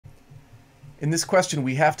In this question,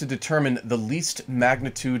 we have to determine the least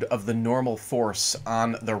magnitude of the normal force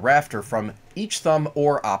on the rafter from each thumb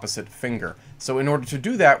or opposite finger. So in order to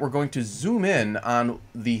do that, we're going to zoom in on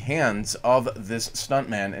the hands of this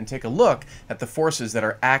stuntman and take a look at the forces that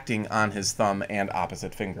are acting on his thumb and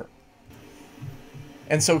opposite finger.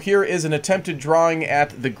 And so here is an attempted drawing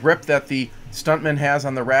at the grip that the stuntman has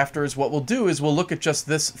on the rafters. What we'll do is we'll look at just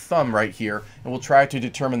this thumb right here, and we'll try to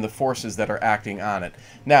determine the forces that are acting on it.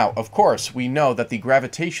 Now, of course, we know that the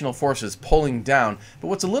gravitational force is pulling down, but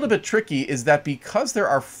what's a little bit tricky is that because there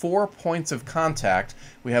are 4 points of contact,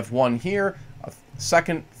 we have one here, a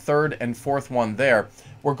second, third, and fourth one there,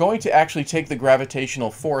 we're going to actually take the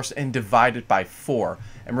gravitational force and divide it by 4.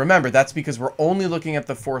 And remember, that's because we're only looking at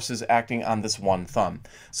the forces acting on this one thumb.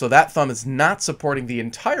 So that thumb is not supporting the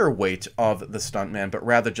entire weight of the stuntman, but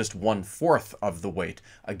rather just 1/4 of the weight.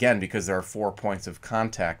 Again, because there are 4 points of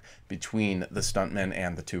contact between the stuntman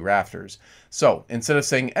and the 2 rafters. So instead of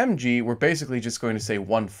saying mg, we're basically just going to say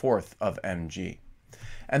 1/4 of mg.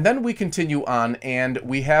 And then we continue on, and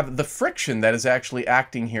we have the friction that is actually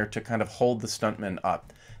acting here to kind of hold the stuntman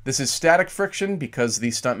up. This is static friction because the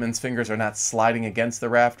stuntman's fingers are not sliding against the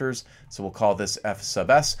rafters, so we'll call this F sub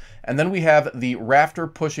S. And then we have the rafter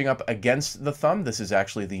pushing up against the thumb. This is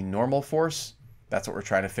actually the normal force. That's what we're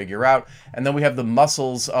trying to figure out. And then we have the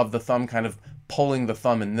muscles of the thumb kind of pulling the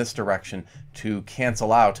thumb in this direction to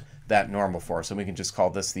cancel out that normal force. And we can just call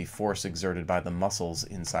this the force exerted by the muscles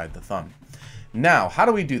inside the thumb. Now, how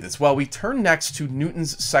do we do this? Well, we turn next to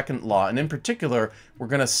Newton's second law, and in particular, we're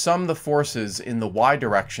going to sum the forces in the y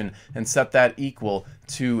direction and set that equal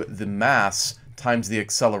to the mass times the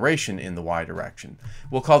acceleration in the y direction.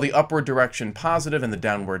 We'll call the upward direction positive and the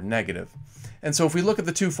downward negative. And so if we look at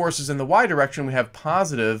the 2 forces in the y direction, we have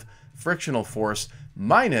positive frictional force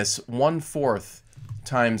minus 1/4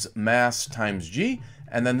 times mass times g,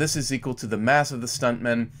 and then this is equal to the mass of the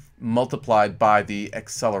stuntman multiplied by the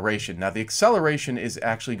acceleration. Now, the acceleration is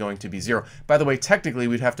actually going to be 0. By the way, technically,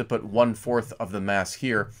 we'd have to put 1/4 of the mass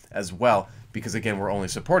here as well, because, again, we're only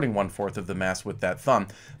supporting 1/4 of the mass with that thumb.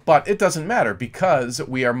 But it doesn't matter, because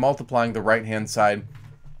we are multiplying the right-hand side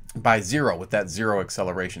by 0 with that 0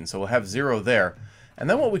 acceleration. So we'll have 0 there. And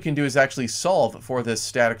then what we can do is actually solve for this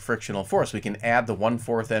static frictional force. We can add the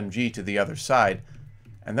 1/4 mg to the other side,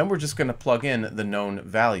 and then we're just going to plug in the known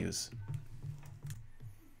values.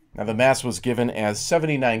 Now, the mass was given as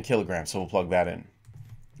 79 kilograms, so we'll plug that in.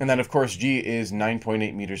 And then, of course, g is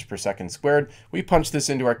 9.8 meters per second squared. We punch this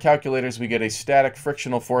into our calculators. We get a static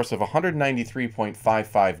frictional force of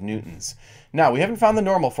 193.55 newtons. Now, we haven't found the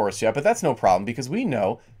normal force yet, but that's no problem because we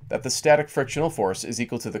know that the static frictional force is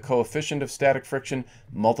equal to the coefficient of static friction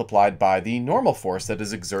multiplied by the normal force that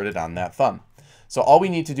is exerted on that thumb. So all we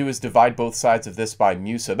need to do is divide both sides of this by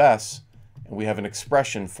mu sub s, and we have an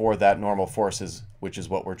expression for that normal forces, which is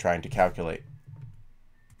what we're trying to calculate.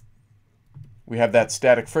 We have that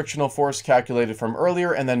static frictional force calculated from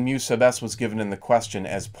earlier, and then mu sub s was given in the question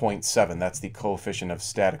as 0.7. That's the coefficient of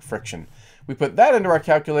static friction. We put that into our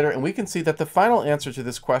calculator, and we can see that the final answer to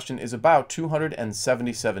this question is about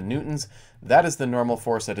 277 newtons. That is the normal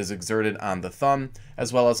force that is exerted on the thumb,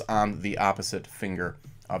 as well as on the opposite finger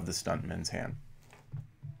of the stuntman's hand.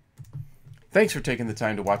 Thanks for taking the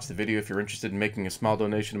time to watch the video. If you're interested in making a small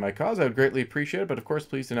donation to my cause, I would greatly appreciate it, but of course,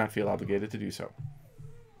 please do not feel obligated to do so.